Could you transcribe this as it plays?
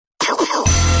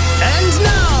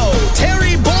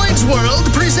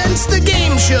presents the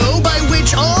game show by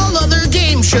which all other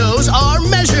game shows are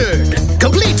measured.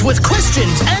 Complete with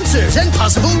questions, answers, and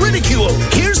possible ridicule.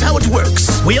 Here's how it works.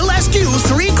 We'll ask you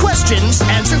 3 questions,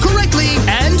 answer correctly,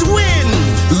 and win.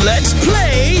 Let's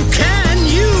play Can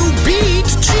You Beat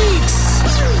Jeetz?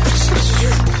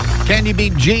 Can You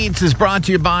Beat Jeetz is brought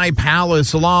to you by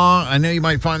Palace Law. I know you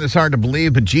might find this hard to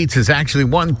believe, but Jeetz has actually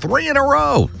won 3 in a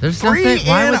row. There's nothing.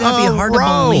 Why would that be hard to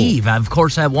believe? Of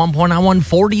course, at one point, I won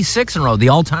 46 in a row. The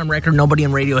all-time record. Nobody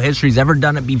in radio history has ever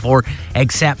done it before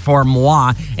except for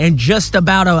moi. And just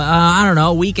about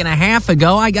a week and a half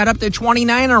ago, I got up to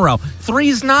 29 in a row.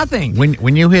 3's nothing.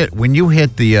 When you hit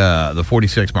the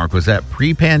 46 mark, was that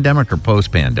pre-pandemic or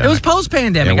post-pandemic? It was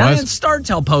post-pandemic. It was? I didn't start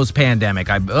till post-pandemic.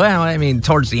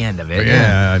 Towards the end of it.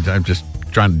 Yeah, I'm just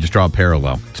trying to draw a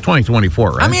parallel. It's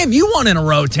 2024, right? I mean, have you won in a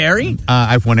row, Terry?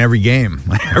 I've won every game.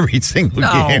 Every single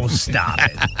game. Oh, stop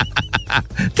it.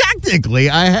 Technically,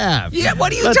 I have. Yeah,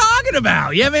 what are you talking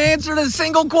about? You haven't answered a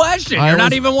single question. You're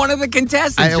not even one of the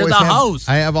contestants. You're the host.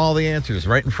 I have all the answers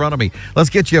right in front of me. Let's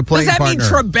get you a playing partner. Does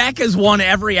that mean Trebek has won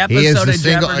every episode of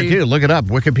Jeopardy? Dude, look it up.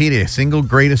 Wikipedia, single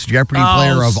greatest Jeopardy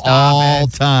player of all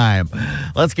time.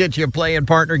 Let's get you a playing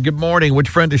partner. Good morning. Which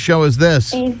friend of the show is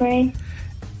this? Avery.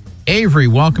 Avery,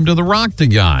 welcome to the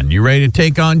Roctagon. You ready to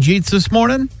take on Jeetz this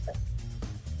morning?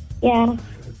 Yeah.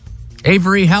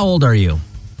 Avery, how old are you?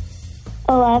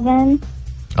 11.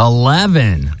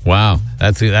 11. Wow,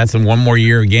 that's a one more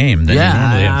year game.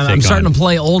 I'm starting to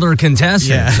play older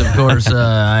contestants. Yeah. Of course,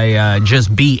 I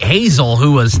just beat Hazel,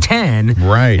 who was 10.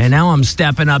 Right. And now I'm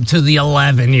stepping up to the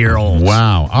 11-year-olds.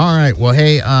 Wow. All right. Well,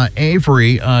 hey,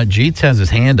 Avery, Jeetz has his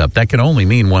hand up. That can only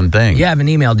mean one thing. You have an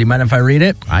email. Do you mind if I read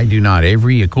it? I do not.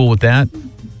 Avery, you cool with that?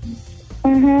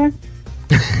 Uh-huh.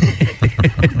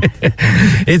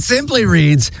 It simply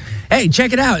reads, hey,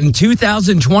 check it out. In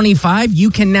 2025, you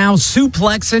can now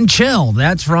suplex and chill.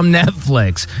 That's from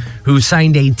Netflix, who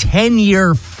signed a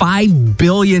 10-year, $5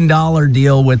 billion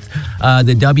deal with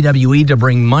the WWE to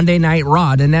bring Monday Night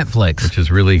Raw to Netflix. Which is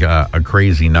really a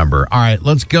crazy number. All right,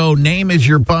 let's go. Name is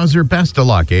your buzzer. Best of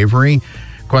luck, Avery.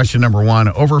 Question number 1.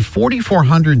 Over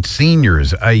 4,400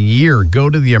 seniors a year go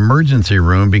to the emergency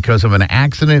room because of an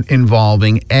accident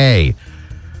involving A,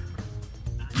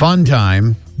 fun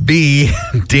time, B,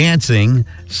 dancing,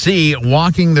 C,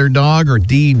 walking their dog, or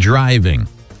D, driving.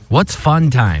 What's fun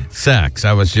time? Sex.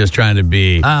 I was just trying to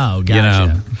be, Oh, gotcha. you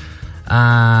know.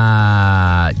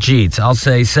 Jeetz, I'll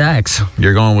say sex.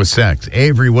 You're going with sex.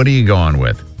 Avery, what are you going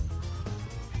with?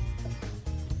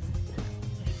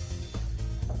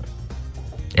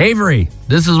 Avery,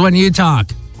 this is when you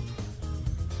talk.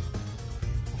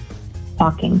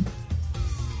 Walking.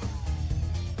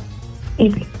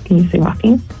 Avery, can you say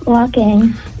walking?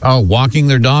 Walking. Oh, walking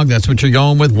their dog. That's what you're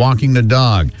going with? Walking the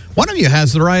dog. One of you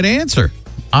has the right answer.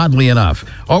 Oddly enough,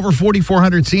 over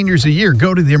 4,400 seniors a year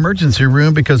go to the emergency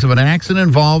room because of an accident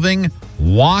involving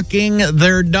walking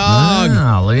their dog.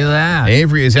 Oh, look at that.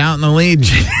 Avery is out in the lead.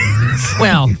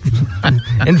 Well,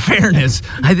 in fairness,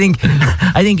 I think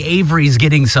Avery's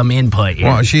getting some input here.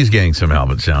 Well, she's getting some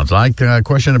help, it sounds like.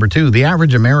 Question number 2. The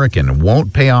average American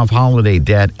won't pay off holiday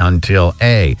debt until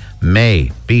A,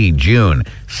 May, B, June,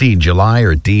 C, July,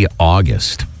 or D,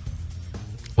 August.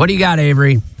 What do you got,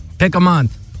 Avery? Pick a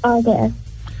month. August.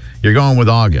 You're going with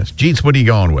August. Jeetz, what are you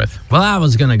going with? Well, I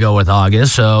was going to go with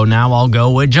August, so now I'll go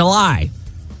with July.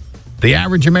 The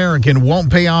average American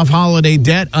won't pay off holiday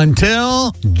debt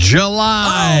until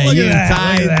July. Oh, look at you that,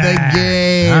 tied look at the that.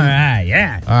 game. All right,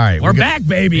 yeah. All right. We're back,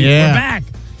 baby. Yeah. We're back.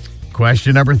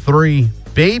 Question number 3.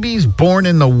 Babies born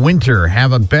in the winter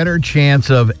have a better chance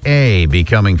of A,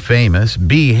 becoming famous,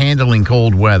 B, handling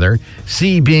cold weather,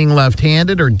 C, being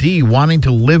left-handed, or D, wanting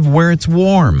to live where it's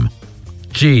warm.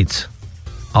 Jeetz,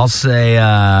 I'll say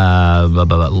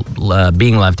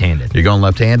being left-handed. You're going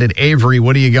left-handed. Avery,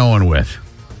 what are you going with?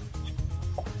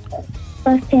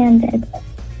 Left-handed.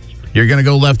 You're going to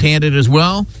go left-handed as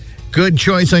well? Good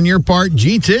choice on your part.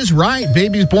 Jeetz is right.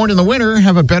 Babies born in the winter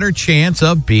have a better chance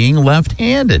of being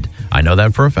left-handed. I know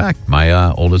that for a fact.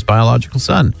 My oldest biological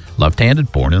son,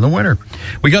 left-handed, born in the winter.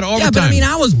 We got overtime. Yeah, but I mean,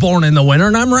 I was born in the winter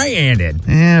and I'm right-handed.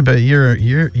 Yeah, but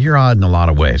you're odd in a lot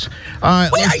of ways. All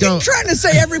right, Wait, let's go. Are you trying to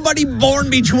say everybody born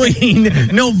between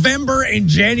November and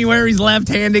January is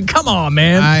left-handed? Come on,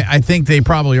 man. I think they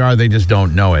probably are. They just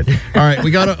don't know it. All right,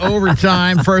 we got to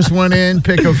overtime. First one in,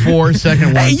 pick of 4. Second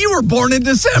one. Hey, you were born in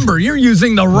December. You're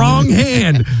using the wrong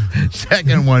hand.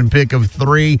 Second one, pick of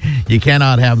 3. You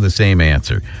cannot have the same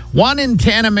answer. 1 in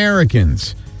 10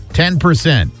 Americans,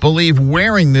 10%, believe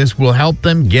wearing this will help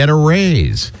them get a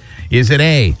raise. Is it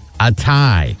A, a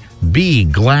tie, B,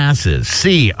 glasses,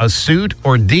 C, a suit,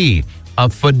 or D, a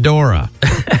fedora?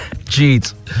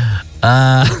 Jeetz.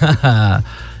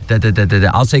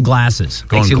 I'll say glasses.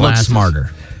 Going Makes you glasses. look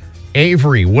smarter.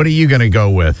 Avery, what are you going to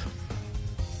go with?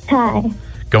 Tie.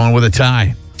 Going with a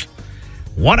tie.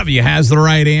 One of you has the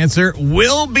right answer.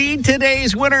 Will be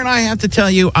today's winner, and I have to tell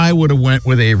you, I would have went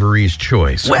with Avery's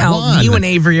choice. Well, you and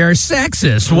Avery are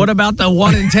sexist. What about the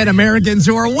 1 in 10 Americans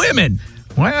who are women?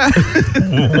 Well,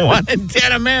 1 in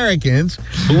 10 Americans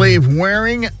believe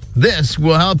wearing this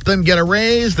will help them get a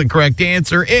raise. The correct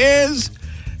answer is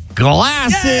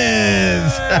glasses.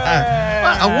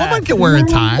 A woman can wear a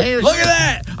tie. Look at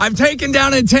that. I've taken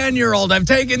down a 10-year-old. I've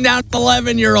taken down an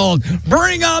 11-year-old.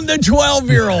 Bring on the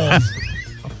 12-year-olds.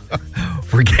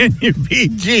 Forget You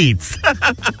Beat Jeetz.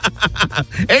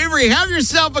 Avery, have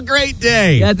yourself a great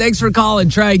day. Yeah, thanks for calling.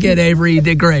 Try again, Avery. You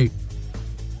did great.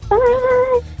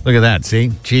 Bye. Look at that.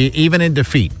 See? She, even in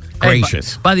defeat, Hey,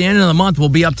 gracious. by the end of the month, we'll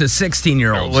be up to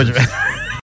 16-year-olds.